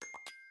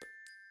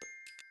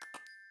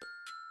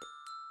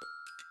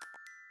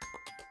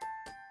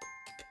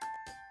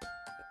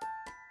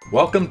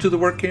Welcome to the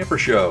Workampers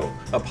Show,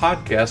 a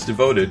podcast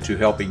devoted to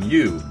helping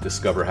you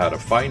discover how to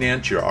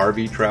finance your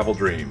RV travel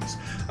dreams.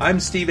 I'm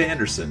Steve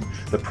Anderson,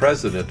 the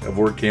president of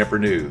Workamper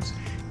News.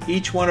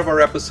 Each one of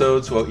our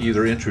episodes will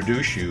either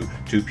introduce you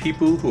to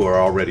people who are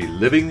already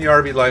living the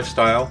RV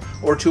lifestyle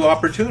or to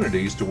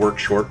opportunities to work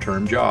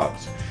short-term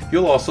jobs.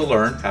 You'll also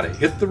learn how to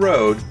hit the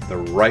road the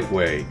right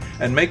way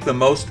and make the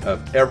most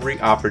of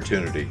every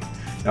opportunity.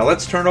 Now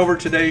let's turn over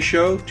today's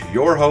show to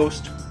your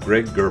host,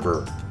 Greg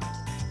Gerber.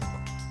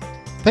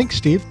 Thanks,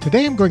 Steve.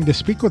 Today I'm going to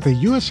speak with a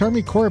U.S.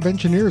 Army Corps of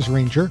Engineers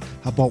Ranger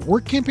about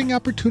work camping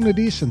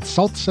opportunities in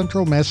South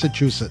Central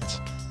Massachusetts.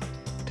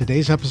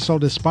 Today's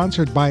episode is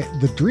sponsored by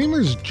The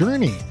Dreamer's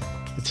Journey.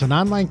 It's an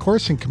online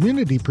course and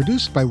community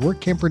produced by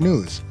Workamper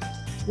News.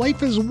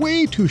 Life is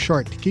way too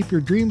short to keep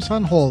your dreams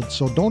on hold,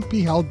 so don't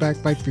be held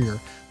back by fear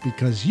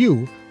because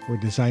you were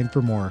designed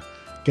for more.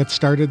 Get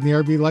started in the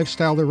RV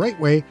lifestyle the right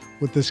way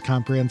with this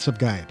comprehensive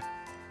guide.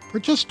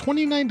 For just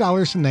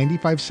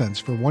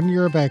 $29.95 for 1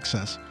 year of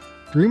access,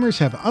 Dreamers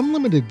have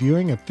unlimited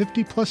viewing of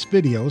 50-plus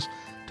videos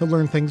to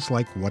learn things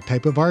like what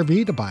type of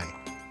RV to buy,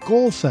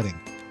 goal setting,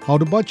 how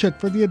to budget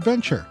for the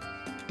adventure,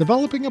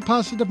 developing a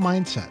positive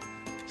mindset,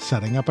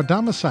 setting up a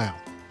domicile,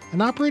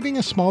 and operating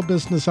a small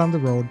business on the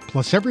road,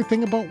 plus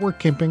everything about work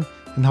camping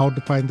and how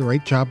to find the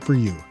right job for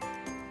you.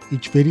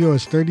 Each video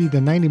is 30 to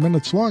 90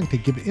 minutes long to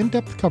give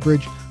in-depth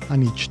coverage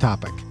on each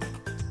topic.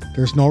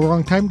 There's no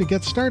wrong time to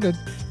get started,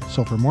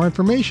 so for more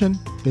information,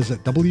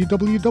 visit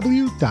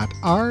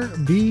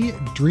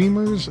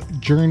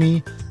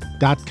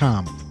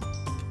www.rvdreamersjourney.com.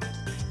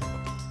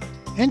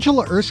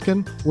 Angela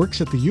Erskine works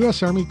at the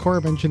U.S. Army Corps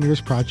of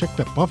Engineers project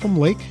at Buffumville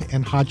Lake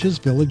and Hodges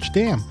Village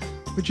Dam,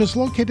 which is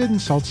located in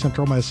South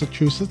Central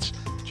Massachusetts,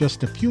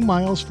 just a few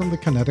miles from the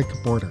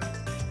Connecticut border.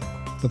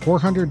 The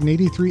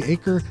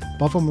 483-acre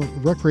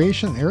Buffumville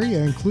recreation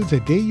area includes a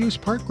day-use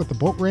park with a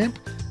boat ramp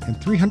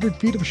and 300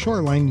 feet of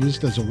shoreline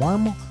used as a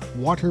warm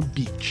water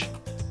beach.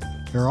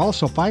 There are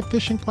also 5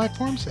 fishing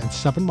platforms and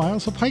 7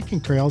 miles of hiking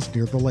trails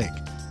near the lake.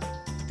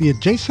 The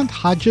adjacent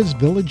Hodges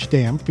Village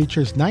Dam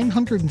features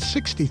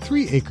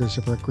 963 acres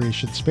of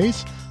recreation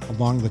space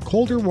along the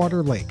colder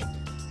water lake.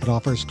 It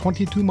offers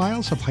 22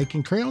 miles of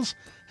hiking trails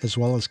as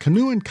well as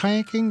canoe and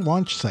kayaking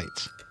launch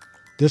sites.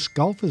 Disc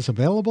golf is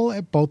available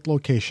at both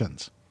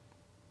locations.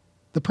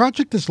 The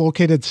project is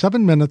located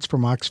 7 minutes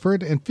from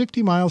Oxford and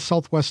 50 miles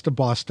southwest of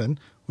Boston,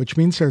 which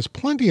means there's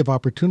plenty of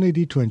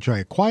opportunity to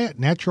enjoy a quiet,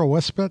 natural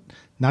respite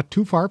not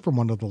too far from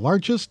one of the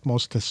largest,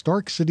 most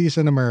historic cities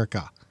in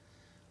America.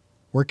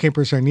 Work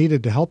campers are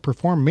needed to help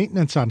perform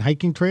maintenance on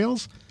hiking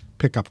trails,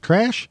 pick up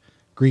trash,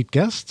 greet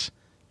guests,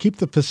 keep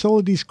the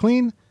facilities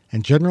clean,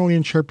 and generally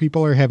ensure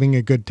people are having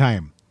a good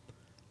time.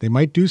 They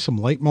might do some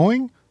light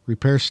mowing,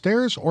 repair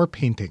stairs, or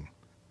painting.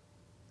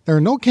 There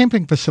are no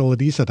camping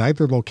facilities at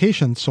either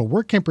location, so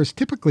work campers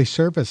typically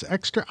serve as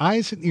extra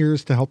eyes and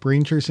ears to help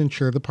rangers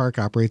ensure the park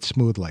operates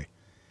smoothly.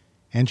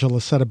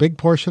 Angela said a big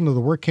portion of the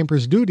work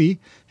campers' duty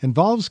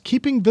involves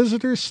keeping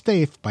visitors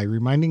safe by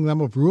reminding them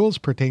of rules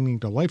pertaining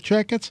to life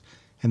jackets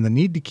and the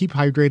need to keep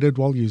hydrated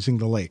while using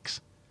the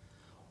lakes.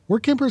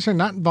 Work campers are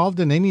not involved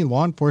in any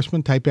law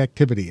enforcement type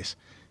activities.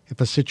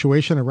 If a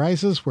situation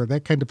arises where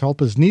that kind of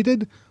help is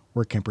needed,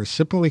 work campers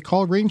simply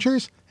call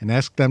rangers and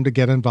ask them to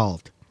get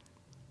involved.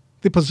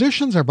 The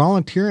positions are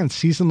volunteer and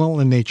seasonal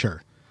in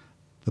nature.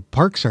 The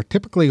parks are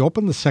typically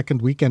open the second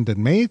weekend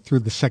in May through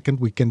the second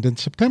weekend in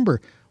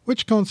September,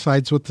 which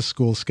coincides with the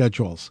school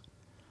schedules.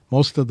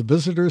 Most of the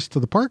visitors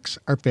to the parks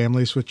are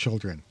families with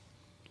children.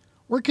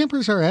 Work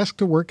campers are asked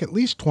to work at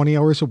least 20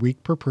 hours a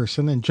week per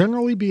person and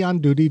generally be on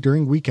duty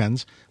during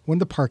weekends when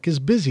the park is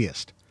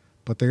busiest,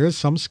 but there is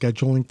some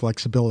scheduling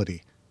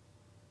flexibility.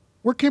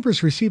 Work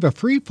campers receive a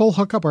free full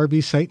hookup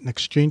RV site in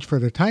exchange for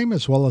their time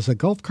as well as a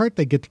golf cart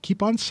they get to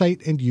keep on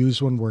site and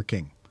use when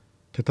working.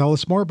 To tell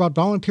us more about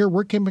volunteer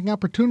work camping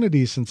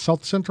opportunities in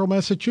South Central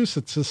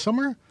Massachusetts this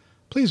summer,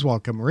 please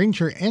welcome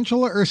Ranger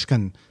Angela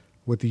Erskine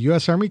with the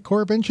U.S. Army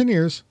Corps of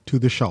Engineers to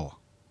the show.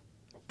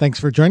 Thanks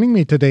for joining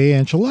me today,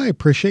 Angela. I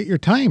appreciate your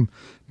time.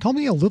 Tell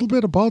me a little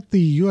bit about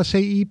the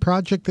USAE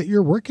project that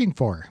you're working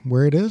for,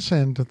 where it is,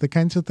 and the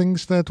kinds of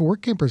things that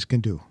work campers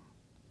can do.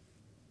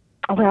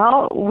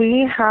 Well,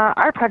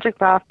 our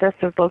project office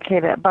is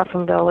located at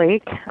Buffumville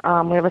Lake.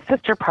 We have a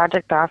sister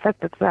project office.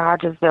 It's the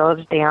Hodges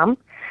Village Dam.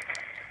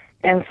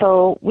 And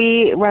so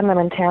we run them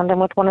in tandem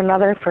with one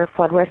another for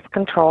flood risk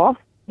control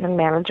and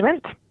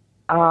management.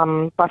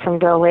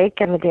 Buffumville Lake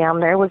and the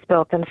dam there was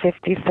built in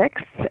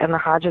 1956, and the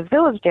Hodges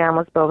Village Dam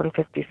was built in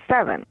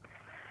 1957.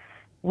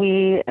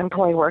 We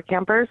employ work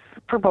campers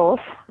for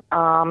both.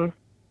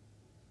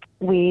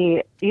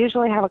 We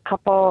usually have a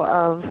couple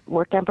of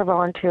work camper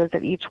volunteers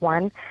at each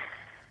one.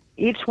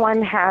 Each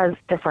one has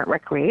different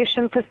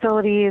recreation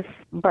facilities,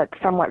 but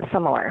somewhat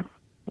similar.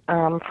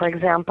 For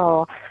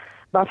example,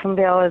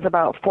 Buffumville is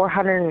about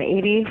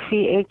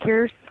 480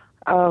 acres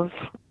of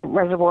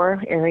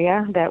reservoir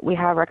area that we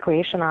have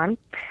recreation on.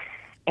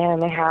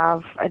 And they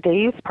have a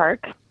day-use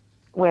park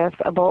with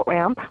a boat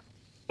ramp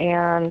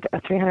and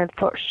a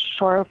 300-foot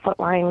shore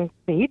footline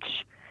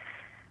beach.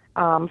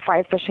 5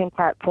 fishing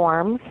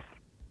platforms.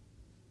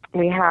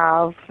 We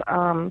have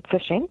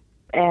fishing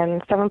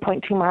and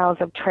 7.2 miles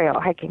of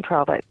hiking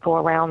trail that go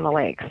around the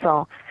lake.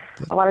 So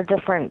a lot of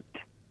different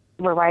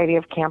variety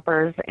of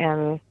campers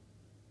and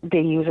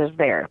day users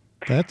there.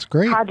 That's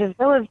great. Hodges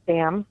Village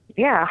Dam is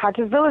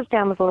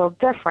a little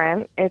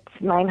different. It's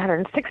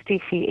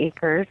 960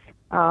 acres,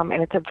 and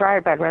it's a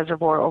dry bed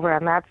reservoir over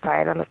on that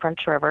side on the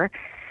French River.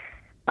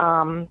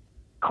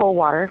 Cold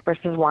water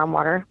versus warm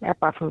water at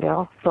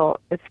Buffumville. So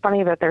it's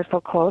funny that they're so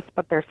close,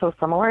 but they're so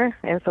similar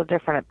and so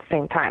different at the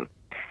same time.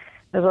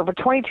 There's over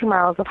 22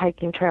 miles of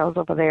hiking trails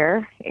over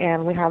there,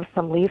 and we have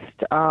some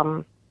leased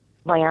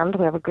land.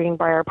 We have a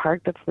Greenbrier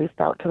Park that's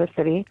leased out to the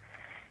city.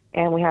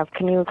 And we have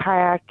canoe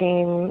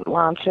kayaking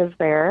launches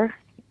there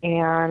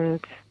and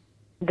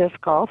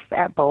disc golf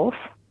at both.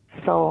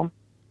 So,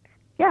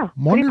 yeah,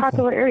 wonderful. Pretty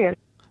popular areas.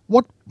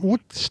 What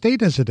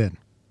state is it in?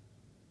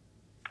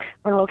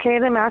 We're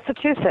located in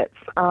Massachusetts.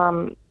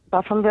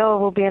 Buffumville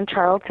will be in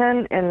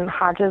Charlton, and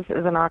Hodges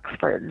is in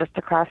Oxford, just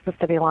across the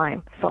city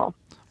line. So,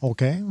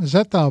 okay. Is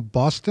that the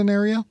Boston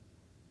area?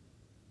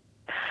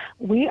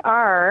 We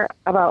are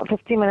about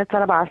 15 minutes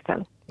out of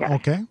Boston. Yes.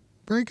 Okay,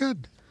 very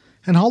good.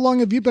 And how long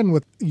have you been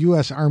with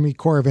U.S. Army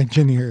Corps of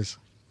Engineers?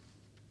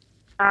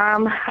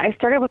 I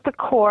started with the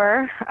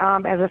Corps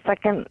as a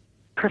second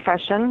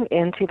profession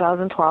in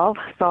 2012.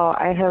 So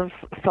I have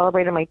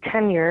celebrated my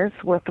 10 years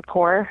with the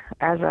Corps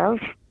as of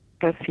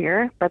this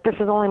year. But this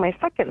is only my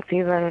second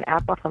season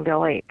at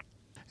Buffumville Lake.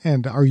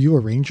 And are you a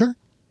ranger?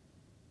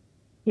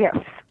 Yes.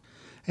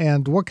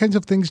 And what kinds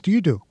of things do you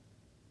do?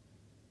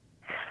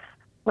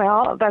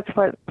 Well, that's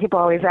what people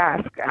always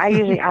ask. I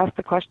usually ask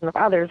the question of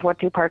others, what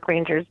do park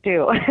rangers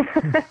do?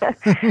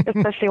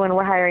 Especially when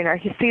we're hiring our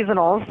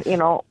seasonals,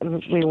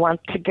 we want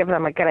to give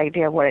them a good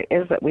idea of what it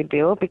is that we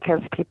do,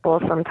 because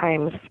people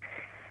sometimes,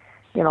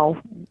 do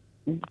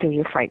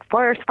you fight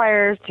forest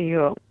fires?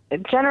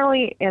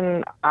 Generally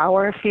in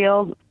our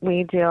field,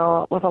 we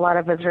deal with a lot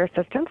of visitor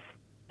assistance.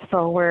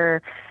 So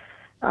we're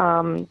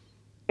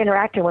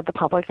interacting with the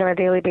public on a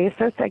daily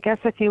basis, I guess,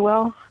 if you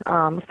will,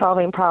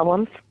 solving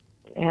problems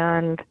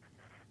and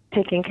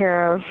taking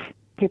care of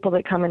people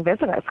that come and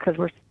visit us,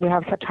 because we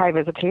have such high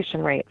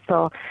visitation rates.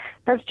 So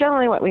that's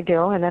generally what we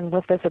do. And then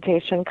with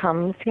visitation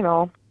comes,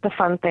 the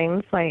fun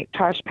things like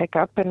trash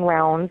pickup and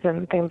rounds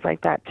and things like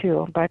that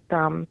too. But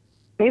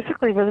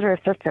basically visitor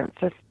assistance,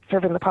 just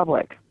serving the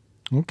public.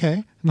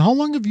 Okay. And how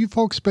long have you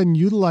folks been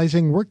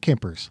utilizing work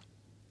campers?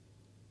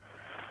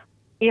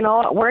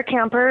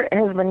 Workamper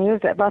has been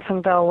used at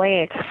Buffumville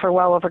Lake for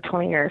well over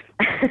 20 years.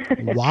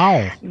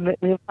 Wow.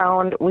 We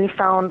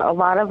found a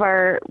lot of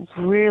our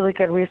really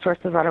good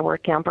resources out of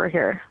Workamper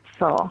here.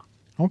 So.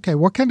 Okay.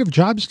 What kind of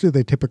jobs do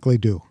they typically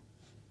do?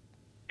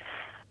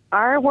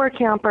 Our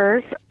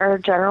Workampers are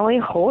generally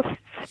hosts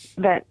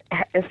that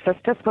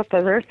assist us with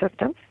visitor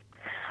assistance.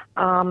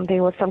 They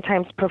will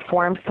sometimes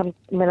perform some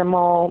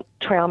minimal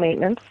trail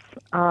maintenance,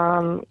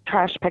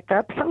 trash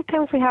pickup.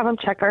 Sometimes we have them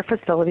check our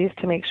facilities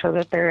to make sure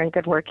that they're in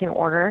good working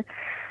order.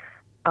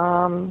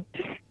 All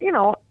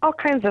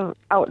kinds of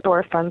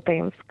outdoor fun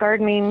things.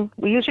 Gardening.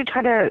 We usually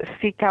try to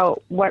seek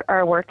out what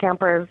our work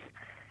campers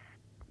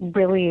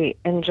really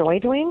enjoy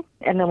doing,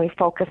 and then we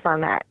focus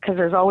on that, because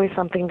there's always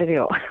something to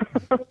do.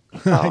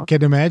 I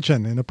can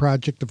imagine in a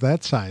project of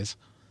that size.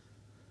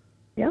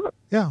 Yeah.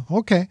 Yeah,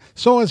 okay.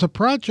 So as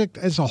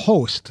a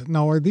host,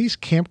 now are these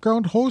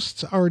campground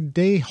hosts or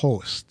day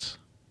hosts?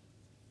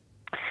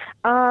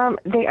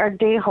 They are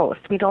day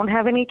hosts. We don't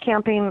have any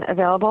camping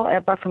available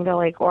at Buffumville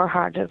Lake or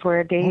Hodges. We're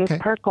a day use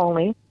park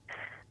only.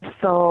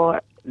 So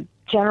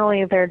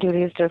generally their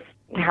duties just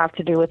have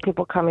to do with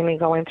people coming and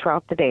going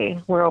throughout the day.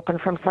 We're open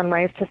from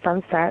sunrise to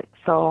sunset.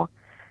 So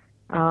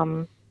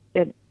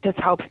it just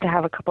helps to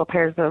have a couple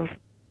pairs of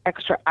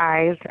extra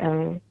eyes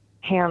and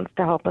hands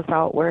to help us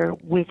out where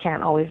we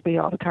can't always be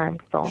all the time.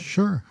 So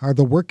sure. Are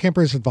the work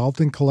campers involved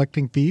in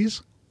collecting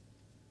fees?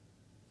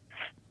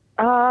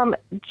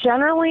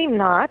 Generally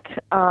not.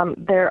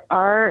 There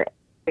are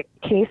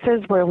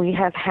cases where we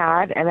have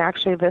had, and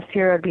actually this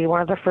year would be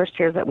one of the first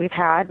years that we've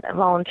had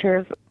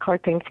volunteers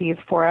collecting fees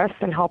for us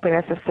and helping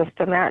us assist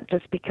in that,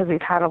 just because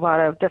we've had a lot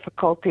of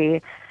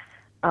difficulty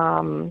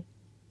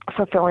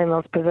fulfilling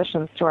those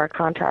positions to our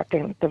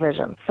contracting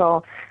division.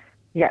 So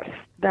yes,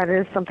 that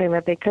is something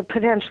that they could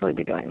potentially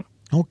be doing.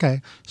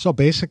 Okay. So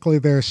basically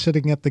they're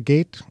sitting at the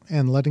gate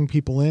and letting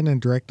people in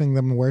and directing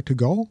them where to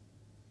go?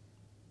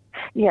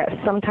 Yes,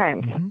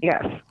 sometimes,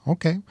 yes.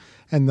 Okay.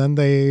 And then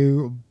they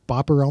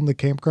bop around the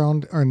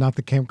campground, or not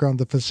the campground,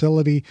 the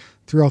facility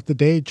throughout the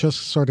day,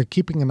 just sort of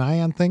keeping an eye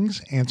on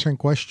things, answering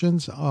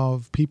questions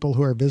of people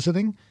who are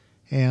visiting,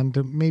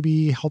 and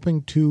maybe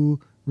helping to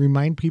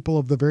remind people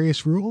of the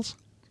various rules?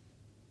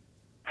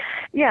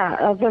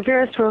 Yeah, the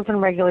various rules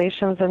and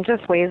regulations, and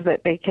just ways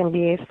that they can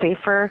be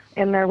safer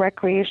in their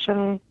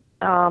recreation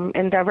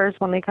endeavors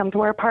when they come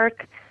to our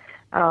park.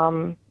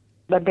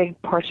 The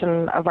big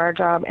portion of our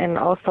job, and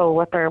also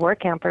with our work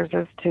campers,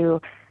 is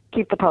to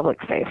keep the public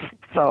safe.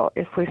 So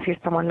if we see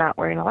someone not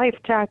wearing a life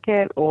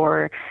jacket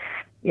or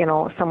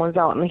someone's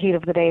out in the heat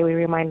of the day, we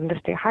remind them to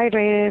stay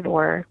hydrated,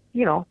 or,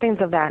 things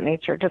of that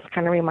nature, just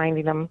kind of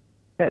reminding them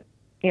that,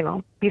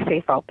 be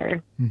safe out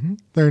there.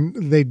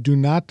 Mm-hmm. They do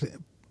not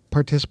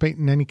participate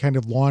in any kind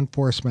of law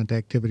enforcement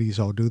activities,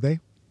 do they?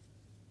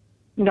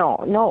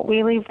 No,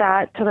 we leave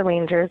that to the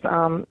rangers,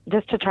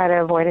 just to try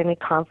to avoid any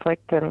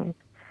conflict and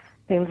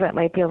things that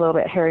might be a little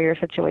bit hairier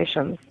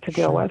situations to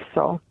deal with.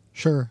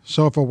 Sure.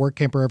 So if a work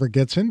camper ever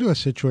gets into a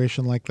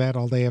situation like that,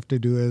 all they have to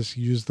do is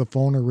use the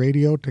phone or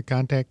radio to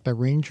contact the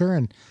ranger,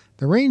 and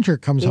the ranger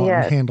comes out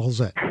and handles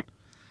it.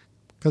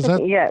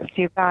 Yes,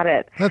 you got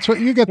it. That's what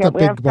you get the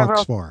big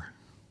bucks for.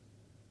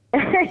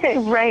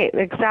 Right,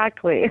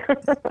 exactly.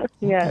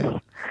 Yes. Okay.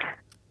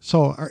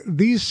 So are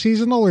these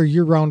seasonal or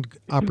year-round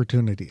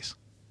opportunities?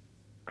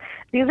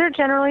 These are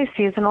generally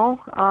seasonal.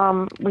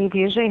 We've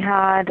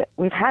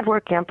had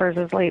work campers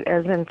as late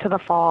as into the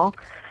fall.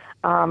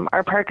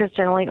 Our park is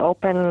generally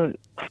open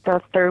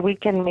the third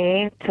week in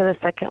May to the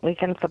second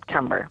week in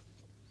September.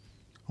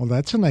 Well,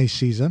 that's a nice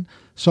season.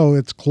 So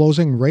it's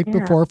closing right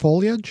before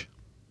foliage?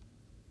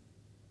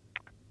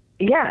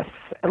 Yes,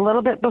 a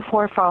little bit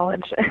before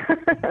foliage.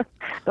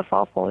 The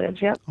fall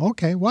foliage, yep.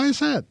 Okay, why is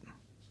that?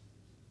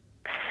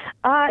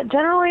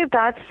 Generally,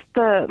 that's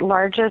the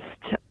largest,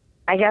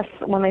 I guess,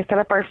 when they set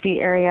up our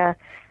feed area,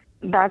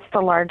 that's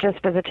the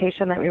largest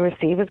visitation that we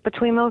receive is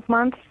between those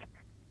months.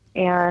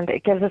 And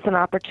it gives us an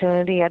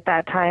opportunity at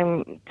that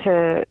time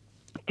to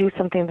do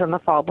some things in the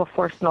fall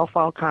before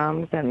snowfall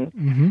comes. And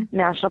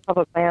National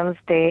Public Lands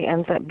Day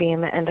ends up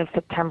being the end of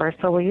September.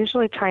 So we're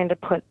usually trying to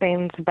put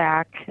things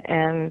back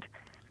and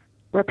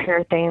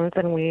repair things.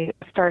 And we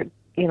start,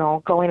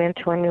 going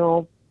into a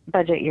new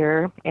budget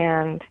year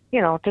and,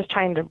 just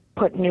trying to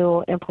put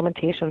new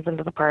implementations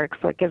into the park.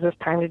 So it gives us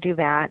time to do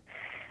that.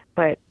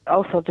 But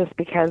also just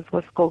because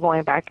with school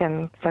going back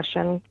in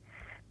session,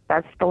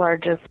 that's the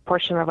largest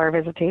portion of our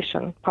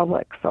visitation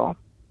public. So,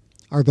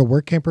 are the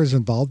work campers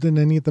involved in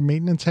any of the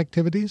maintenance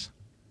activities?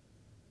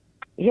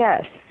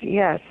 Yes.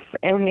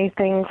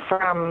 Anything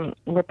from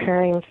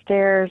repairing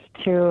stairs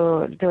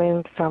to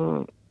doing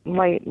some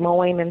light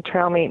mowing and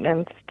trail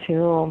maintenance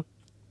to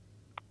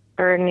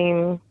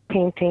gardening,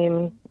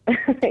 painting,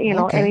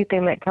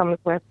 anything that comes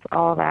with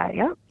all that.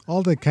 Yeah.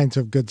 All the kinds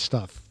of good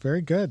stuff.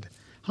 Very good.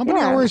 How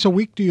many hours a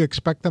week do you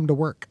expect them to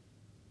work?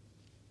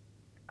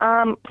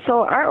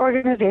 So our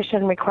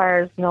organization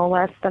requires no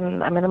less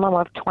than a minimum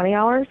of 20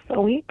 hours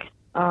a week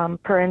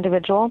per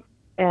individual,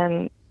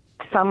 and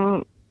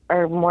some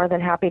are more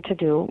than happy to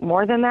do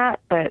more than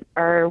that, but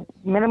our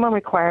minimum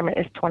requirement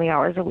is 20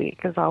 hours a week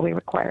is all we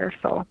require.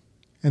 So.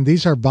 And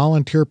these are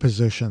volunteer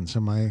positions,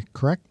 am I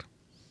correct?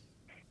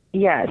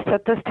 Yes,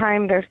 at this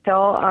time they're still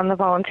on the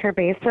volunteer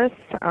basis.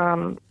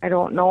 I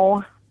don't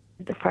know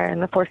if in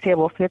the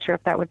foreseeable future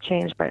if that would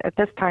change, but at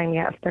this time,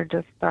 yes, they're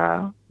just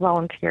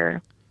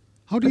volunteer.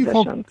 How do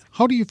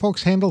you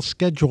folks handle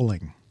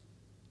scheduling?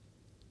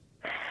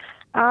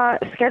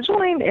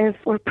 Scheduling is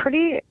we're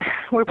pretty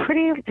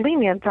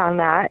lenient on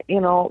that.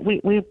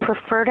 We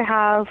prefer to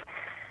have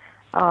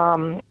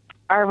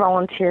our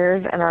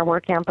volunteers and our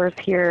work campers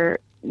here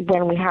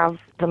when we have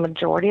the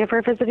majority of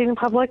our visiting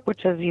public,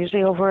 which is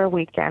usually over a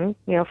weekend,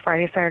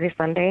 Friday, Saturday,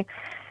 Sunday.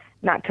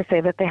 Not to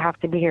say that they have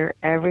to be here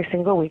every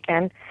single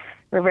weekend.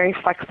 We're very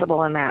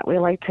flexible in that. We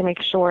like to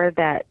make sure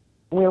that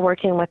we're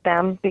working with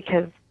them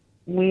because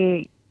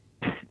we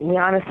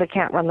honestly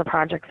can't run the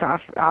project's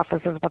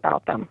offices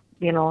without them.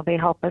 They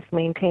help us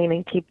maintain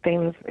and keep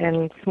things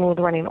in smooth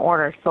running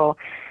order. So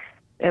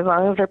as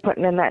long as they're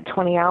putting in that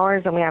 20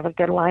 hours and we have a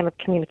good line of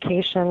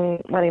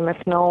communication, letting us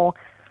know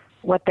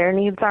what their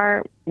needs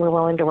are, we're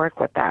willing to work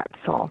with that.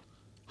 So,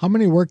 how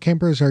many work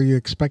campers are you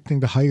expecting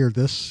to hire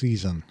this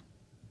season?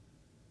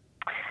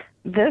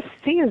 This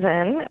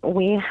season,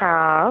 we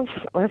have,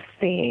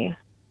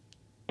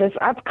 this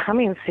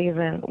upcoming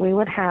season, we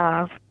would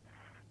have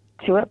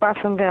 2 at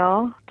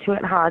Buffumville, 2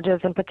 at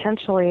Hodges, and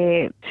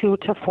potentially 2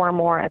 to 4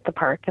 more at the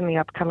park in the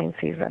upcoming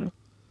season.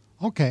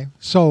 Okay.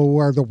 So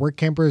are the work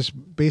campers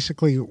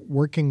basically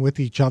working with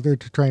each other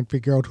to try and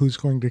figure out who's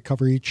going to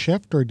cover each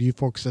shift, or do you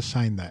folks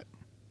assign that?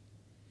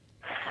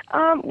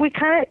 We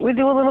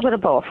do a little bit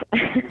of both.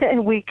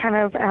 We kind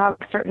of have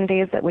certain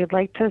days that we'd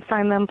like to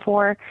assign them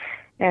for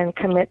and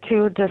commit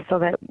to, just so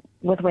that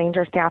with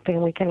ranger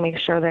staffing we can make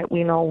sure that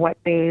we know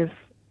what days,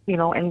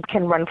 and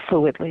can run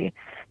fluidly.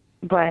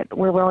 But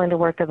we're willing to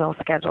work with those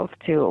schedules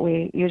too.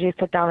 We usually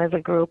sit down as a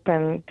group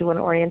and do an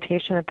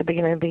orientation at the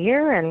beginning of the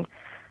year and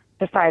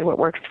decide what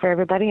works for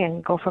everybody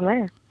and go from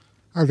there.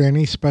 Are there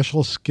any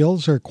special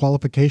skills or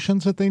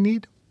qualifications that they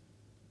need?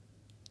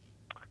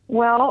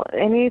 Well,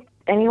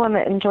 anyone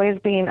that enjoys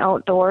being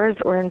outdoors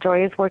or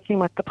enjoys working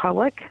with the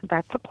public,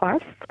 that's a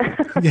plus.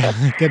 Yeah,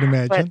 I can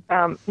imagine.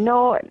 But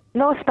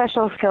no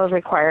special skills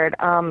required.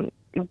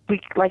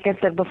 Like I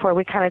said before,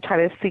 we kind of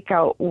try to seek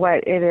out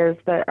what it is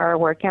that our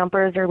work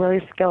campers are really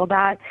skilled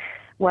at,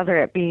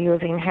 whether it be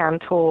using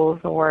hand tools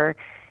or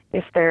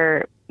if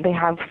they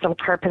have some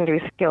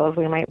carpentry skills,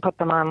 we might put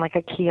them on like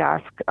a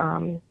kiosk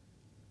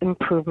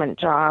improvement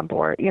job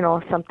or,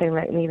 something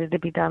that needed to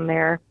be done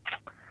there.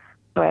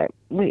 But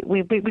we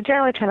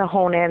generally try to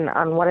hone in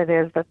on what it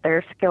is that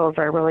their skills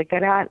are really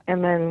good at,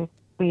 and then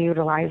we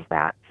utilize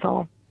that.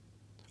 So,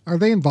 are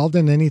they involved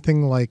in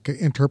anything like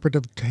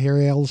interpretive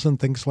trails and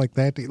things like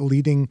that,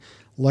 leading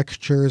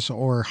lectures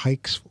or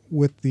hikes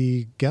with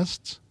the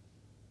guests?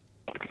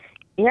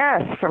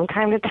 Yes, from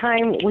time to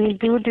time, we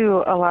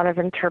do a lot of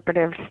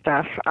interpretive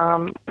stuff.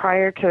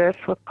 Prior to this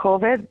with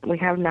COVID, we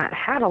have not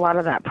had a lot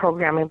of that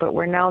programming, but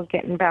we're now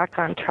getting back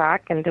on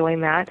track and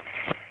doing that.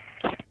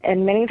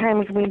 And many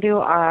times we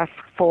do ask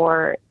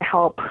for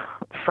help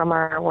from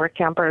our work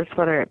campers,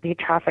 whether it be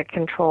traffic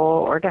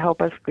control or to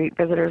help us greet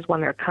visitors when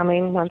they're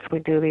coming once we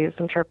do these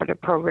interpretive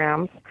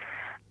programs.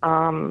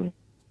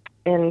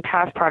 In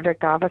past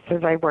project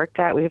offices I worked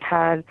at, we've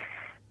had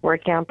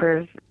work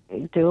campers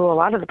do a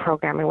lot of the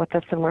programming with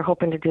us, and we're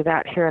hoping to do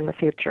that here in the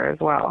future as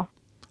well.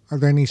 Are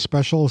there any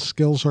special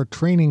skills or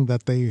training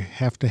that they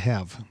have to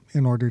have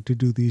in order to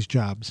do these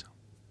jobs?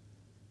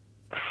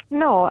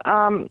 No.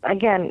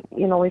 Again,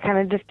 we kind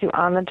of just do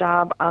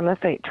on-the-job,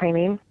 on-the-site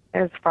training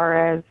as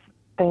far as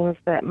things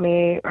that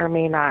may or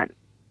may not,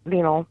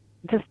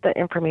 just the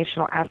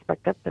informational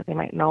aspect that they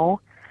might know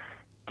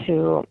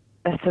to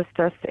assist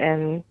us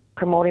in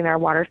promoting our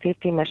water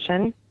safety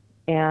mission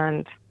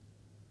and,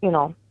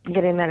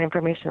 getting that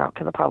information out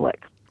to the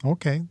public.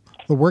 Okay.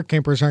 The work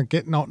campers aren't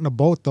getting out in a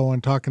boat, though,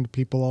 and talking to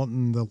people out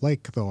in the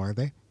lake, though, are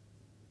they?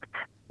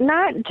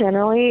 Not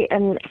generally,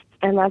 and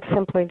that's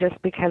simply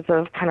just because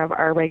of kind of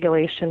our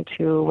regulation,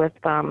 too, with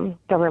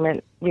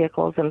government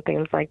vehicles and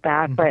things like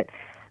that. Mm-hmm. But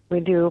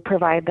we do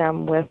provide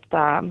them with,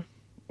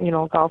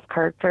 golf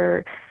carts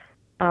or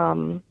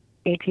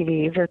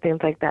ATVs or things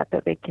like that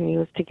they can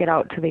use to get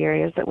out to the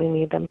areas that we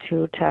need them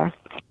to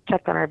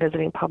check on our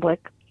visiting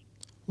public.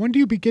 When do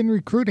you begin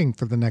recruiting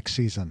for the next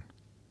season?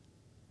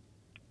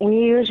 We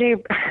usually,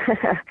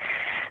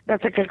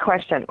 that's a good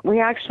question.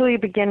 We actually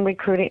begin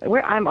recruiting.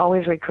 I'm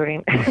always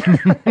recruiting.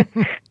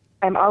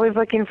 I'm always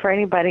looking for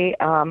anybody.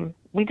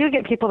 We do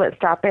get people that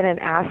stop in and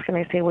ask, and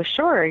I say, well,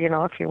 sure,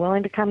 if you're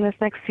willing to come this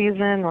next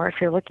season, or if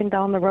you're looking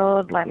down the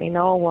road, let me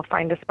know. We'll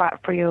find a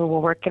spot for you.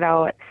 We'll work it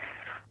out.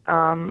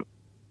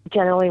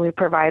 Generally, we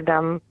provide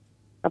them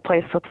a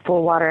place with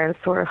full water and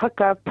sewer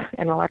hookup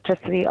and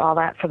electricity, all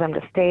that for them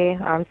to stay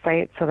on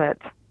site so that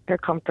they're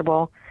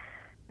comfortable,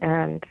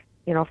 and,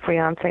 free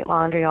on-site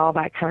laundry, all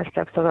that kind of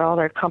stuff, so that all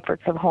their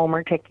comforts of home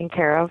are taken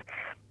care of.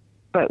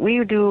 But we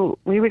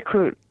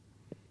recruit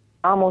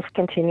almost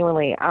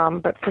continually.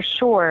 But for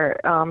sure,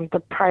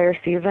 the prior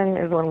season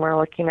is when we're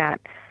looking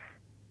at,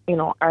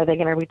 are they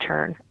going to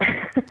return?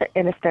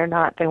 And if they're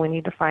not, then we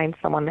need to find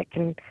someone that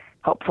can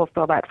help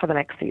fulfill that for the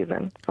next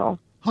season. So,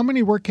 how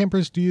many work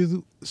campers do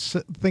you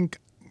think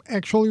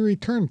actually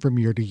return from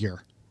year to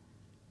year?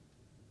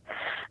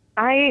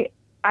 I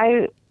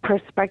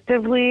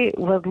prospectively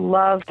would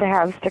love to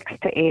have 6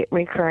 to 8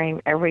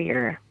 recurring every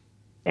year.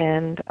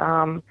 And,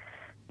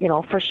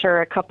 for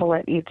sure a couple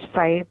at each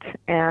site,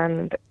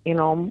 and,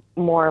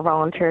 more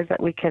volunteers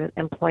that we can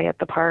employ at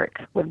the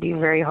park would be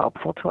very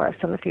helpful to us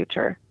in the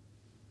future.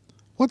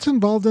 What's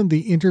involved in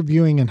the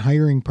interviewing and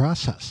hiring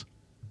process?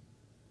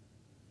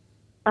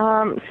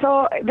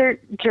 So they're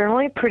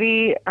generally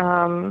pretty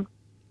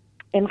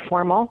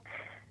informal,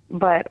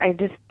 but I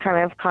just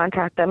kind of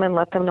contact them and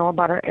let them know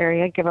about our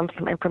area, give them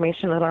some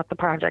information about the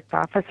project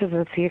offices,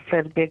 and see if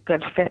it'd be a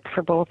good fit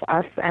for both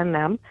us and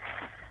them.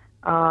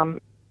 Our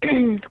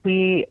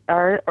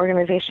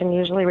organization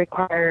usually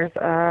requires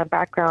a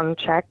background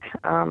check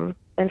and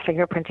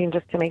fingerprinting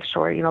just to make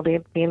sure,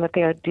 being that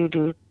they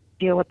do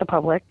deal with the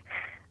public.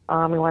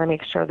 We want to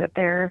make sure that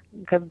they're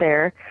good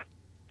there.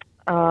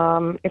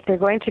 If they're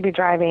going to be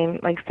driving,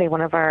 like, say,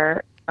 one of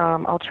our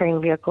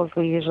all-terrain vehicles,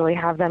 we usually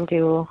have them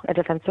do a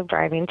defensive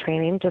driving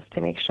training just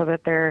to make sure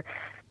that they're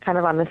kind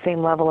of on the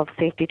same level of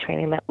safety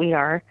training that we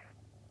are.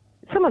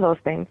 Some of those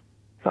things.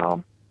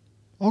 So.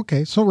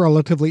 Okay, so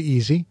relatively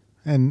easy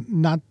and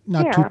not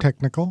too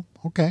technical.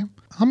 Okay.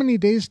 How many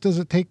days does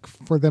it take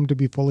for them to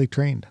be fully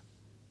trained?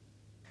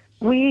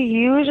 We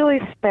usually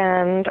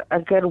spend a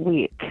good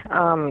week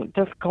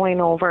just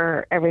going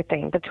over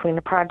everything between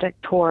the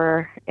project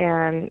tour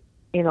and,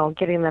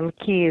 getting them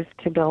keys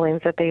to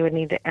buildings that they would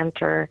need to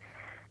enter,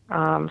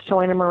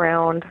 showing them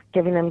around,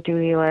 giving them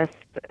duty lists,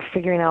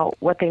 figuring out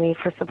what they need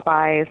for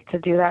supplies to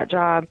do that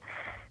job.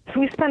 So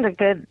we spend a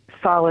good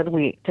solid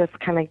week just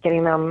kind of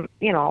getting them,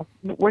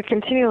 we're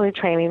continually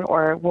training,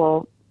 or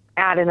we'll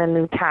add in a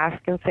new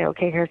task and say,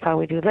 okay, here's how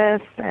we do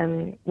this,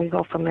 and we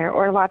go from there.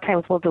 Or a lot of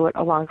times we'll do it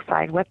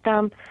alongside with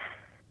them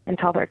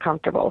until they're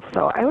comfortable.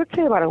 So I would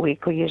say about a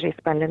week we usually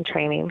spend in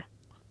training.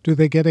 Do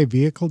they get a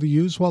vehicle to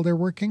use while they're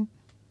working?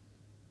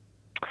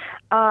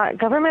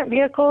 Government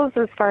vehicles,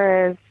 as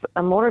far as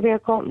a motor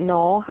vehicle,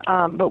 no.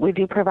 But we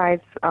do provide,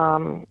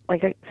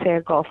 say,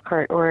 a golf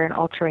cart or an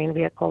all-terrain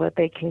vehicle that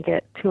they can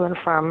get to and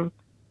from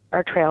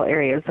our trail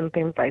areas and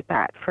things like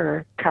that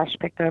for cash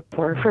pickup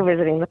or for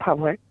visiting the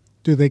public.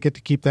 Do they get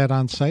to keep that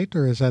on site,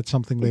 or is that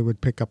something they would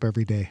pick up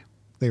every day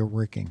they are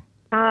working?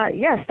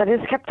 Yes, that is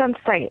kept on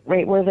site,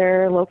 right where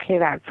they're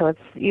located at. So it's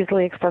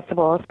easily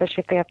accessible, especially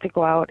if they have to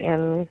go out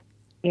and,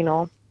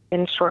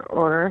 in short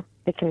order,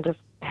 they can just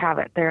have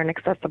it there and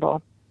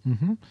accessible.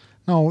 Mm-hmm.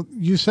 Now,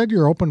 you said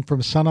you're open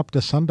from sunup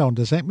to sundown.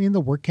 Does that mean the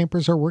work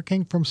campers are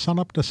working from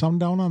sunup to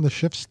sundown on the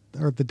shifts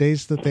or the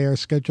days that they are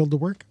scheduled to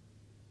work?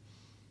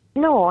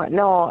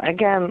 No.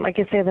 Again, like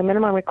I say, the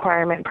minimum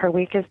requirement per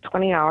week is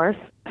 20 hours.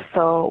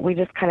 So we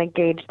just kind of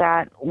gauge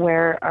that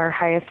where our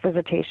highest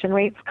visitation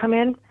rates come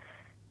in.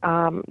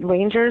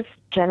 Rangers,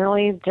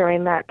 generally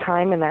during that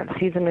time and that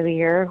season of the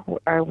year,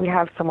 we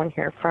have someone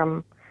here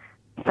from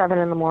 7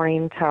 in the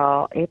morning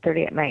till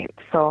 8:30 at night.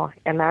 So,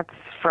 and that's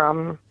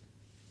from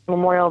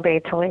Memorial Day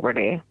to Labor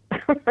Day.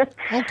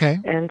 Okay.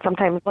 And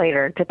sometimes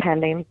later,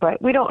 depending.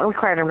 But we don't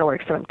require them to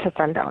work to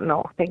sundown.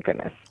 No, thank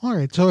goodness. All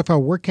right. So if a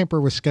work camper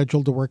was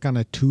scheduled to work on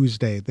a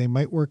Tuesday, they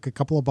might work a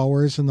couple of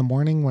hours in the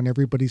morning when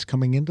everybody's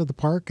coming into the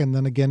park and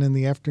then again in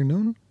the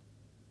afternoon?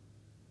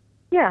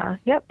 Yeah,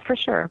 yep, for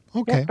sure.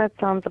 Okay. Yep, that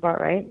sounds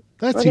about right.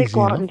 That's or they easy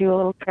go out enough. and do a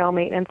little trail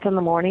maintenance in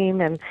the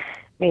morning, and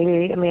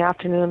maybe in the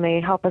afternoon they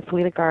help us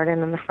weed a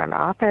garden in the front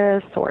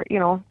office, or,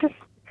 just,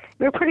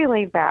 we're pretty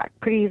laid back,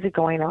 pretty easy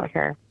going out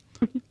here.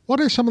 What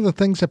are some of the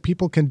things that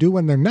people can do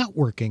when they're not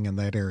working in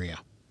that area?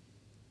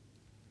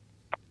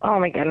 Oh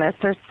my goodness,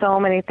 there's so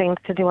many things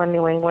to do in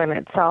New England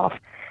itself.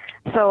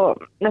 So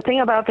the thing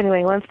about the New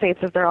England states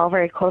is they're all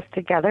very close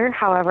together.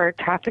 However,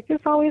 traffic is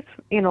always,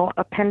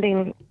 a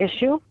pending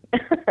issue.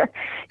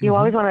 You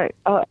always want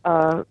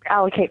to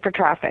allocate for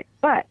traffic.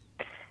 But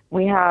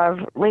we have,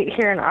 right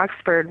here in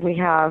Oxford, we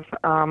have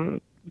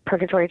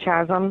Purgatory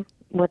Chasm,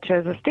 which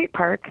is a state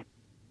park.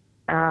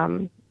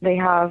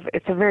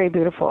 It's a very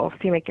beautiful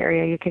scenic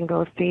area you can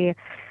go see.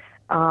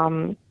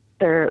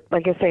 There,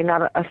 like I say,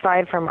 not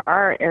aside from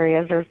our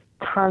areas, there's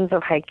tons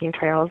of hiking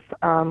trails.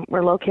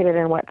 We're located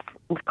in what's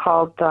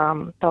called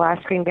the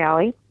Last Green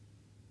Valley.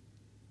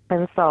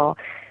 And so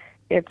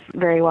it's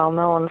very well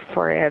known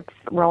for its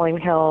rolling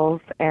hills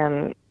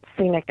and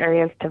scenic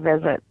areas to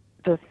visit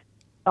just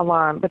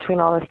along between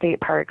all the state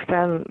parks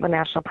and the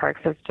national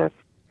parks. It's just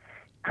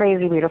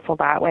crazy beautiful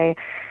that way.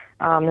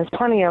 There's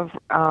plenty of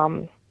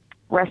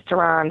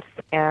restaurants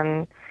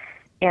and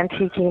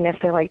antiquing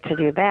if they like to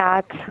do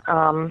that.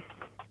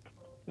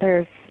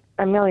 There's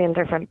a million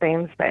different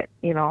things that,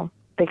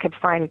 they could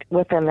find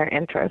within their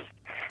interest.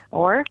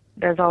 Or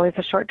there's always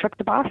a short trip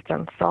to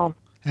Boston. So.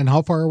 And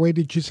how far away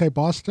did you say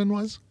Boston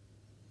was?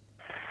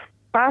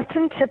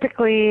 Boston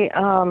typically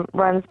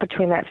runs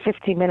between that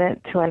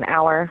 50-minute to an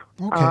hour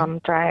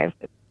drive.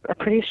 It's a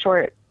pretty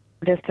short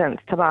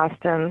distance to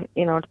Boston,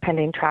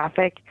 depending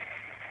traffic.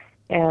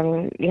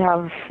 And you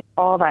have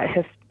all that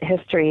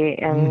history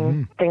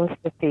and things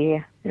to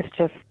see. It's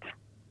just,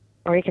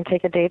 or you can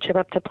take a day trip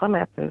up to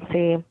Plymouth and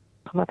see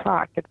Plymouth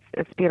Rock.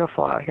 It's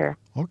beautiful out here.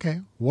 Okay.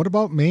 What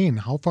about Maine?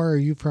 How far are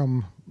you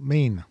from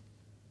Maine?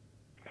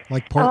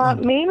 Like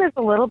Portland? Maine is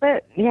a little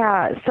bit,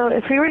 yeah. So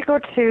if we were to go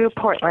to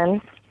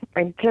Portland,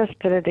 I just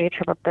did a day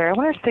trip up there. I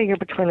want to say you're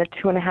between the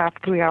 2.5,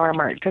 3 hour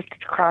mark just to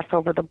cross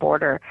over the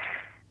border.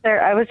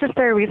 There, I was just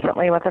there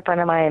recently with a friend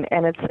of mine,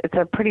 and it's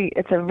a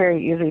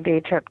very easy day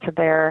trip to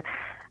there.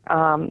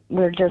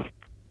 We're just,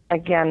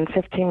 again,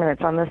 15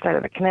 minutes on this side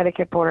of the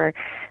Connecticut border.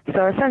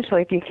 So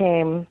essentially, if you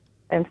came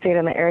and stayed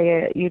in the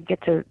area, you'd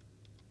get to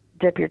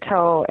dip your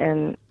toe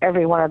in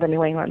every one of the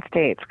New England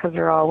states because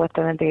they're all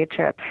within a day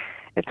trip.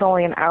 It's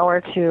only an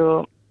hour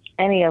to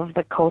any of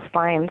the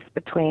coastlines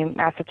between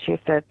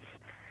Massachusetts,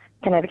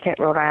 Connecticut,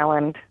 Rhode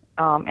Island,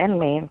 and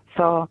Maine.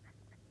 So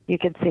you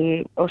could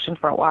see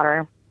oceanfront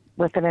water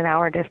within an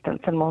hour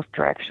distance in most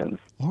directions.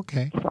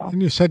 Okay. So.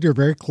 And you said you're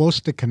very close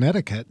to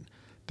Connecticut.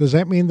 Does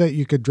that mean that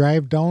you could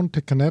drive down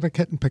to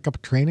Connecticut and pick up a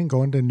train and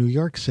go into New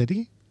York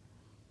City?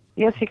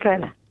 Yes, you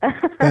could.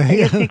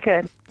 Yes, you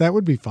could. That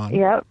would be fun.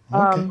 Yep.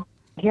 Okay.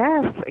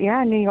 Yes.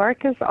 Yeah, New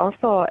York is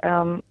also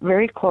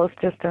very close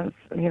distance.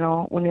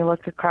 When you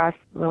look across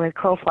the way the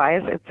crow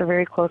flies, it's a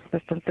very close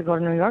distance to go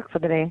to New York for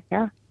the day.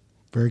 Yeah.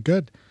 Very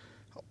good.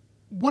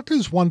 What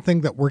is one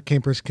thing that work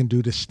campers can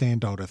do to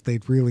stand out if they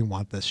really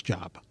want this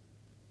job?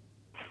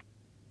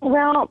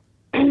 Well,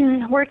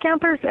 work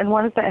campers and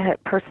ones that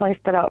have personally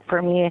stood out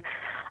for me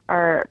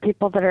are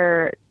people that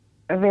are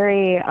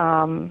very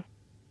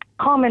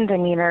calm in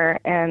demeanor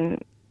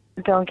and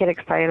don't get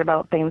excited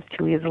about things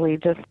too easily.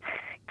 Just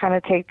kind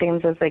of take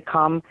things as they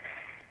come.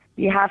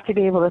 You have to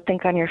be able to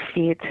think on your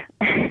feet.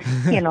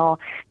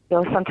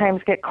 You'll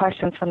sometimes get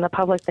questions from the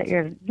public that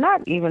you're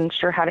not even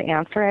sure how to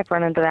answer. I've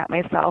run into that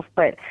myself,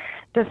 but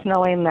just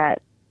knowing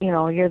that,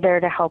 you're there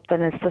to help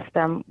and assist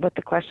them with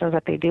the questions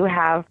that they do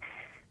have.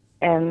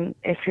 And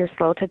if you're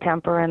slow to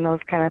temper and those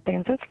kind of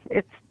things,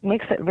 it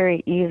makes it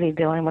very easy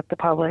dealing with the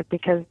public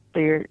because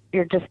you're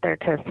just there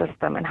to assist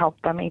them and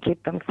help them and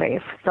keep them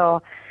safe.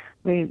 So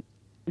we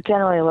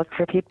generally look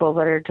for people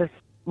that are just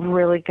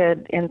really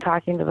good in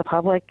talking to the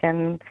public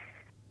and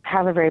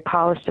have a very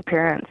polished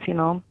appearance,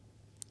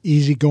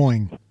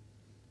 Easygoing.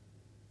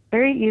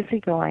 Very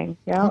easygoing,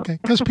 yeah. Okay,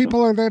 because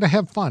people are there to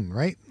have fun,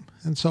 right?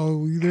 And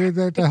so they're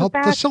there to help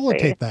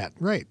facilitate that,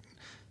 right?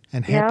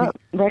 And happy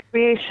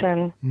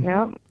recreation,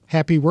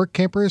 Happy work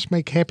campers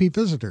make happy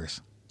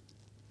visitors.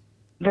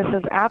 This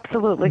is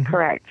absolutely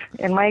correct.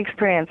 In my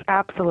experience,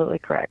 absolutely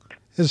correct.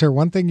 Is there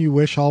one thing you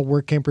wish all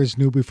work campers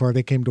knew before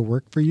they came to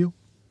work for you?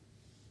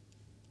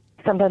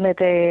 Something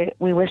that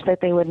we wish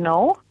that they would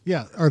know?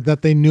 Yeah, or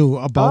that they knew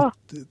about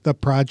the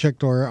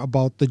project or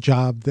about the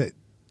job that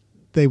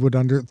they would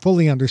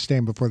fully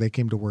understand before they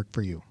came to work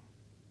for you.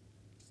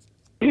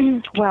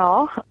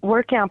 Well,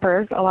 work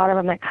campers, a lot of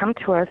them that come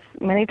to us,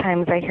 many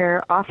times I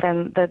hear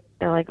often that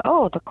they're like,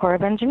 oh, the Corps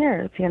of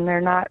Engineers, and they're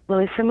not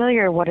really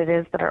familiar what it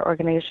is that our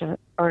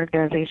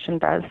organization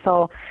does.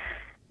 So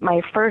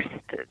my first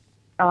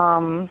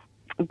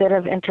bit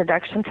of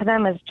introduction to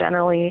them is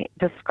generally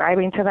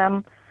describing to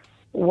them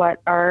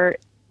what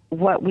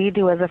we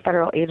do as a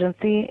federal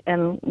agency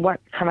and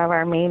what kind of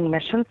our main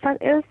mission set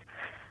is.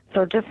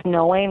 So just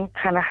knowing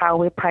kind of how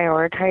we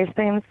prioritize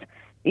things,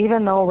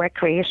 even though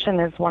recreation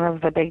is one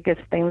of the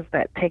biggest things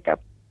that take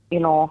up,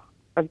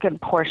 a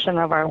good portion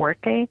of our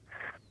workday,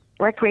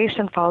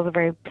 recreation falls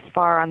very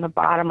far on the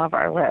bottom of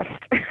our list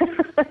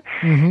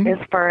as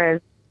far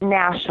as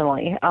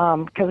nationally,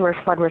 because we're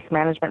flood risk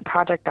management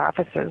project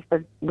offices,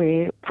 but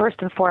we first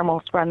and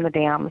foremost run the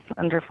dams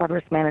under flood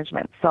risk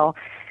management. So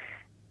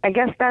I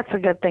guess that's a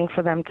good thing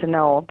for them to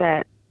know,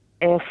 that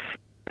if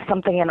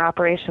something in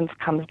operations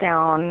comes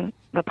down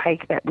the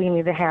pike that we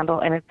need to handle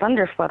and it's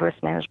under flood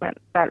risk management,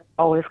 that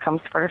always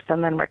comes first,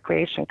 and then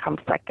recreation comes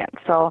second.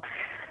 So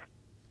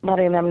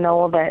letting them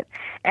know that,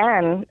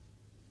 and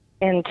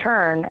in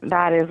turn,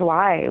 that is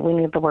why we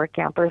need the work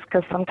campers,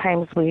 because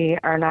sometimes we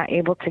are not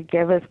able to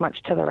give as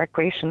much to the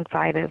recreation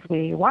side as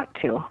we want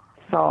to.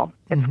 So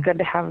it's good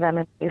to have them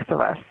in place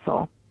of us.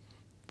 So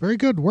very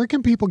good. Where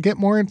can people get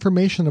more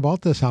information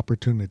about this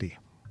opportunity?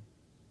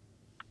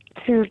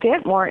 To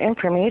get more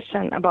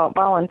information about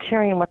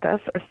volunteering with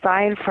us,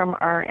 aside from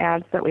our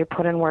ads that we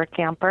put in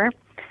Workamper,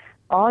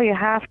 all you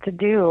have to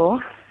do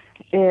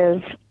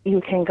is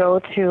you can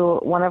go to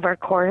one of our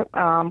core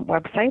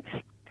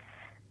websites.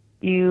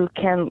 You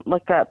can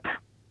look up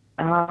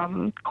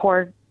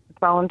core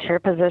volunteer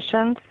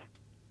positions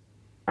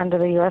under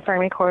the U.S.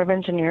 Army Corps of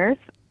Engineers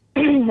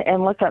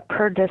and look up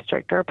per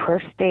district or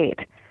per state.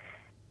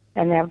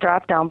 And they have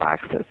drop-down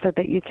boxes so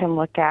that you can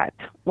look at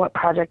what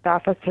project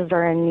offices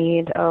are in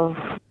need of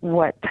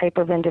what type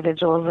of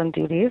individuals and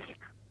duties.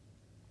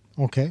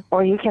 Okay.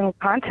 Or you can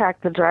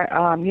contact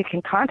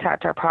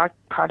our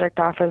project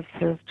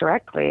offices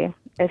directly.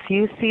 If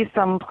you see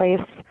some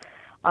place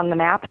on the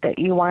map that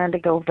you wanted to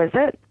go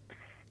visit,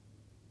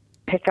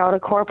 pick out a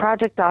core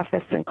project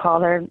office and call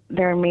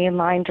their main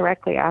line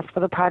directly. Ask for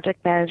the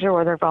project manager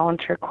or their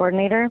volunteer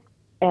coordinator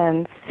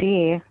and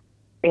see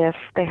if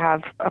they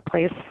have a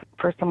place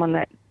for someone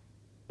that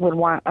would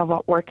want a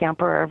work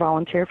camper or a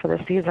volunteer for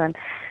the season.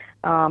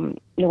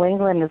 New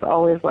England is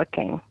always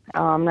looking,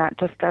 not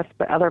just us,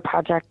 but other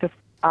project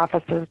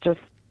offices just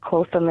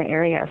close in the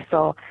area.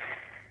 So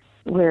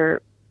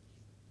we're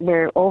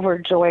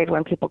overjoyed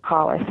when people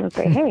call us and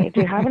say, hey,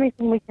 do you have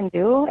anything we can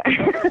do?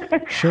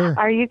 Sure.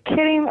 Are you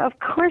kidding? Of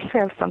course we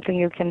have something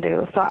you can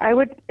do. So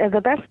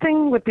the best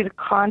thing would be to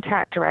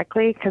contact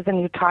directly, because then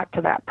you talk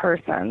to that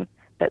person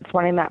that's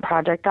running that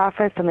project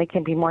office, and they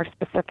can be more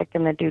specific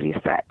in the duty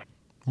set.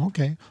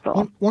 Okay.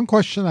 So, one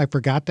question I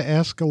forgot to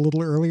ask a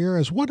little earlier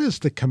is, what is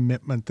the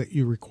commitment that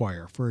you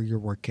require for your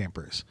work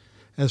campers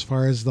as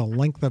far as the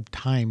length of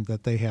time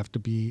that they have to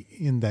be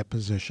in that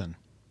position?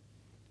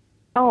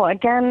 Oh,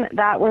 again,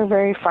 that we're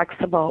very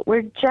flexible.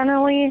 We're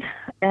generally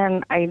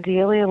and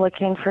ideally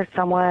looking for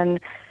someone,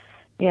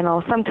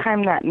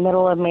 sometime that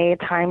middle of May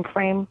time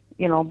frame,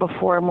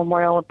 before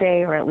Memorial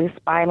Day, or at least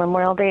by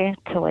Memorial Day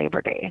to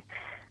Labor Day.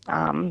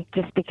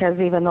 Just because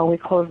even though we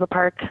close the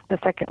park the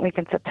second week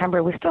in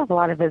September, we still have a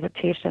lot of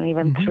visitation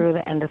even through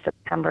the end of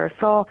September.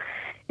 So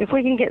if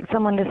we can get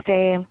someone to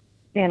stay,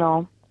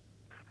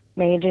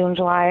 May, June,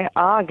 July,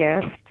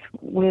 August,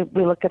 we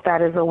look at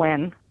that as a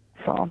win.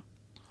 So.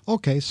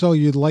 Okay, so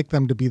you'd like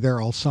them to be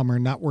there all summer,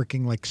 not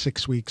working like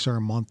 6 weeks or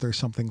a month or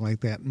something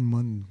like that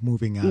and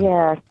moving on.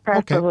 Yes,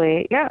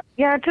 preferably. Okay.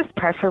 Yeah, just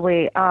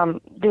preferably,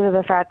 due to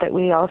the fact that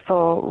we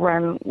also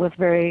run with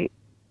very,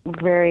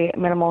 very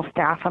minimal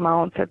staff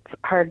amounts. It's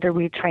hard to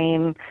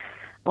retrain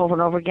over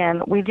and over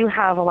again. We do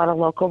have a lot of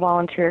local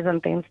volunteers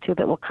and things too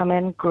that will come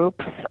in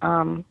groups,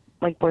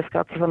 like Boy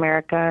Scouts of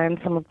America and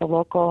some of the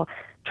local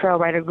trail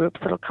rider groups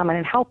that'll come in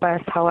and help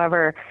us.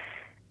 However,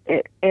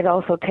 it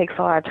also takes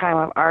a lot of time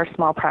of our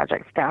small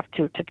project staff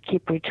to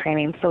keep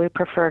retraining. So we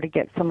prefer to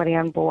get somebody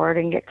on board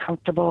and get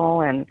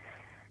comfortable and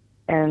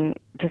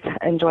just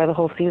enjoy the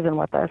whole season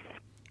with us.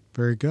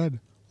 Very good.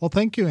 Well,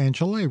 thank you,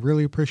 Angela. I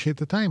really appreciate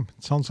the time.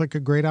 It sounds like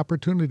a great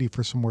opportunity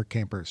for some work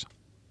campers.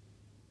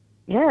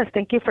 Yes,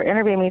 thank you for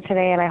interviewing me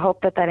today, and I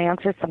hope that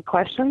answers some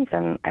questions,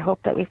 and I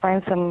hope that we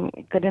find some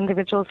good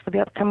individuals for the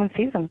upcoming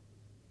season.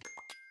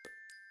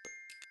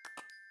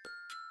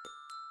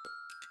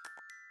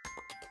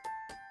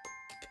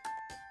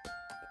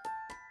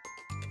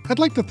 I'd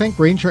like to thank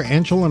Ranger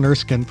Angela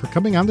Erskine for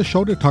coming on the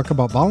show to talk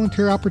about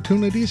volunteer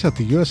opportunities at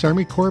the U.S.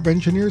 Army Corps of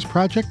Engineers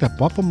project at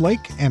Buffum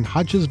Lake and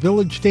Hodges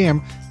Village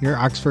Dam near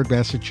Oxford,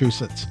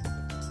 Massachusetts.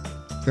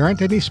 there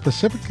aren't any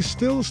specific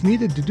skills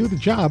needed to do the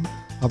job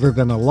other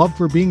than a love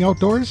for being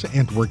outdoors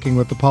and working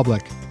with the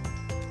public.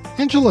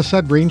 Angela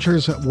said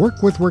rangers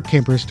work with work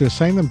campers to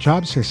assign them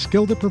jobs they're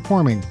skilled at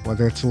performing,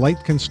 whether it's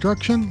light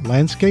construction,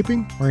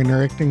 landscaping, or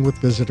interacting with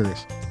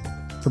visitors.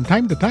 From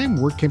time to time,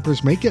 work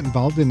campers may get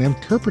involved in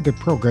interpretive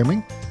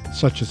programming,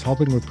 such as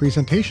helping with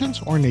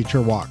presentations or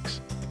nature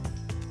walks.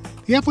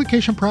 The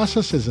application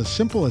process is as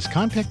simple as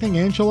contacting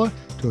Angela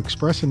to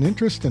express an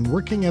interest in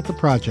working at the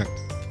project.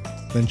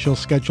 Then she'll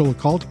schedule a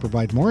call to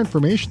provide more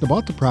information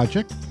about the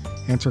project,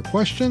 answer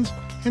questions,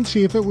 and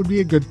see if it would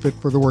be a good fit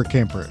for the work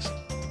campers.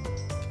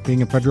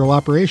 Being a federal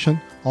operation,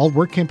 all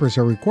work campers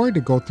are required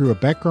to go through a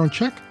background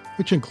check,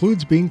 which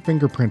includes being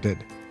fingerprinted.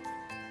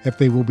 If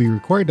they will be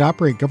required to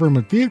operate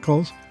government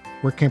vehicles,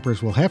 work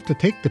campers will have to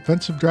take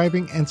defensive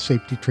driving and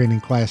safety training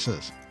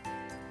classes.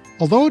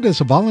 Although it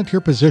is a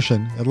volunteer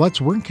position, it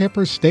lets work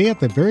campers stay at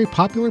the very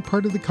popular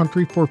part of the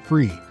country for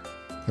free.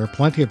 There are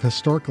plenty of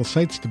historical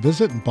sites to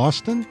visit in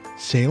Boston,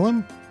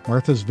 Salem,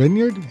 Martha's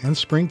Vineyard, and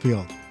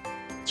Springfield.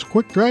 It's a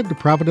quick drive to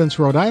Providence,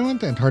 Rhode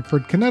Island, and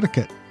Hartford,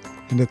 Connecticut.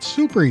 And it's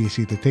super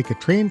easy to take a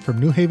train from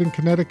New Haven,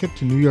 Connecticut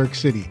to New York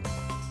City,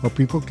 where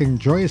people can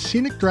enjoy a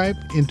scenic drive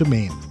into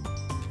Maine.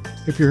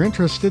 If you're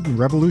interested in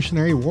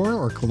Revolutionary War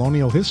or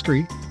colonial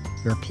history,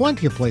 there are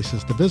plenty of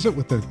places to visit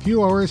within a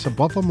few hours of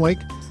Buffum Lake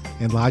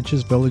and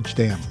Hodges Village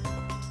Dam.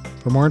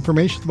 For more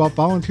information about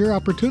volunteer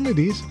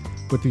opportunities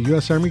with the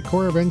U.S. Army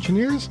Corps of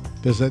Engineers,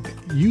 visit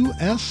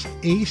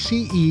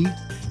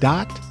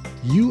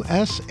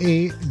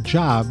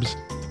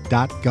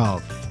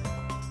usace.usajobs.gov.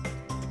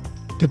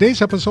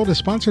 Today's episode is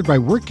sponsored by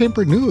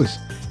Workcamper News.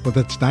 With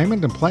its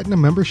Diamond and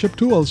Platinum membership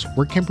tools,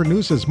 Workcamper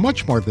News is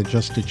much more than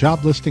just a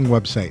job listing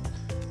website.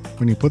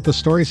 When you put the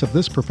stories of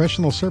this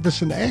professional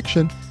service into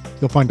action,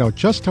 you'll find out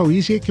just how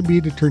easy it can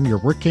be to turn your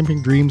work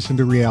camping dreams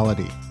into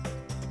reality.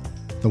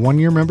 The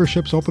one-year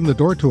memberships open the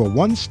door to a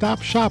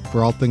one-stop shop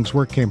for all things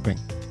work camping.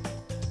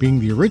 Being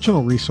the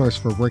original resource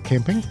for work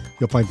camping,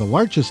 you'll find the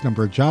largest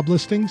number of job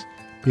listings,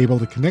 be able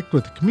to connect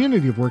with the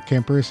community of work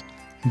campers,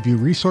 and view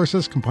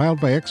resources compiled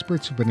by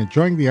experts who've been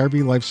enjoying the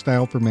RV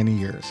lifestyle for many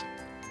years.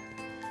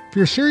 If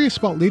you're serious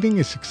about leading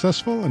a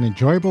successful and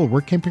enjoyable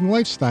work camping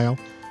lifestyle,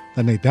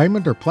 then a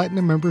Diamond or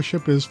Platinum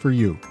membership is for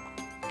you.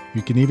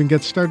 You can even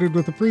get started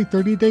with a free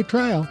 30-day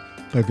trial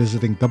by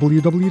visiting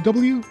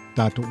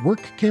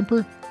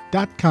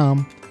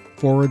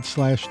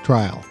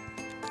www.workcamper.com/trial.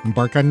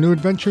 Embark on new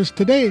adventures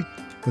today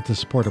with the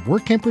support of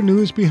Workcamper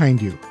News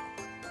behind you.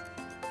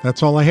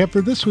 That's all I have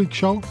for this week's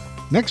show.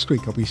 Next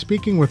week, I'll be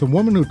speaking with a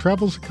woman who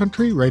travels the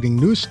country writing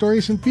news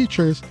stories and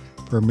features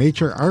for a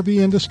major RV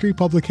industry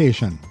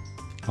publication.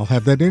 I'll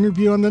have that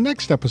interview on the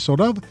next episode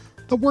of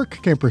The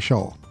Work Camper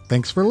Show.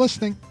 Thanks for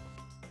listening.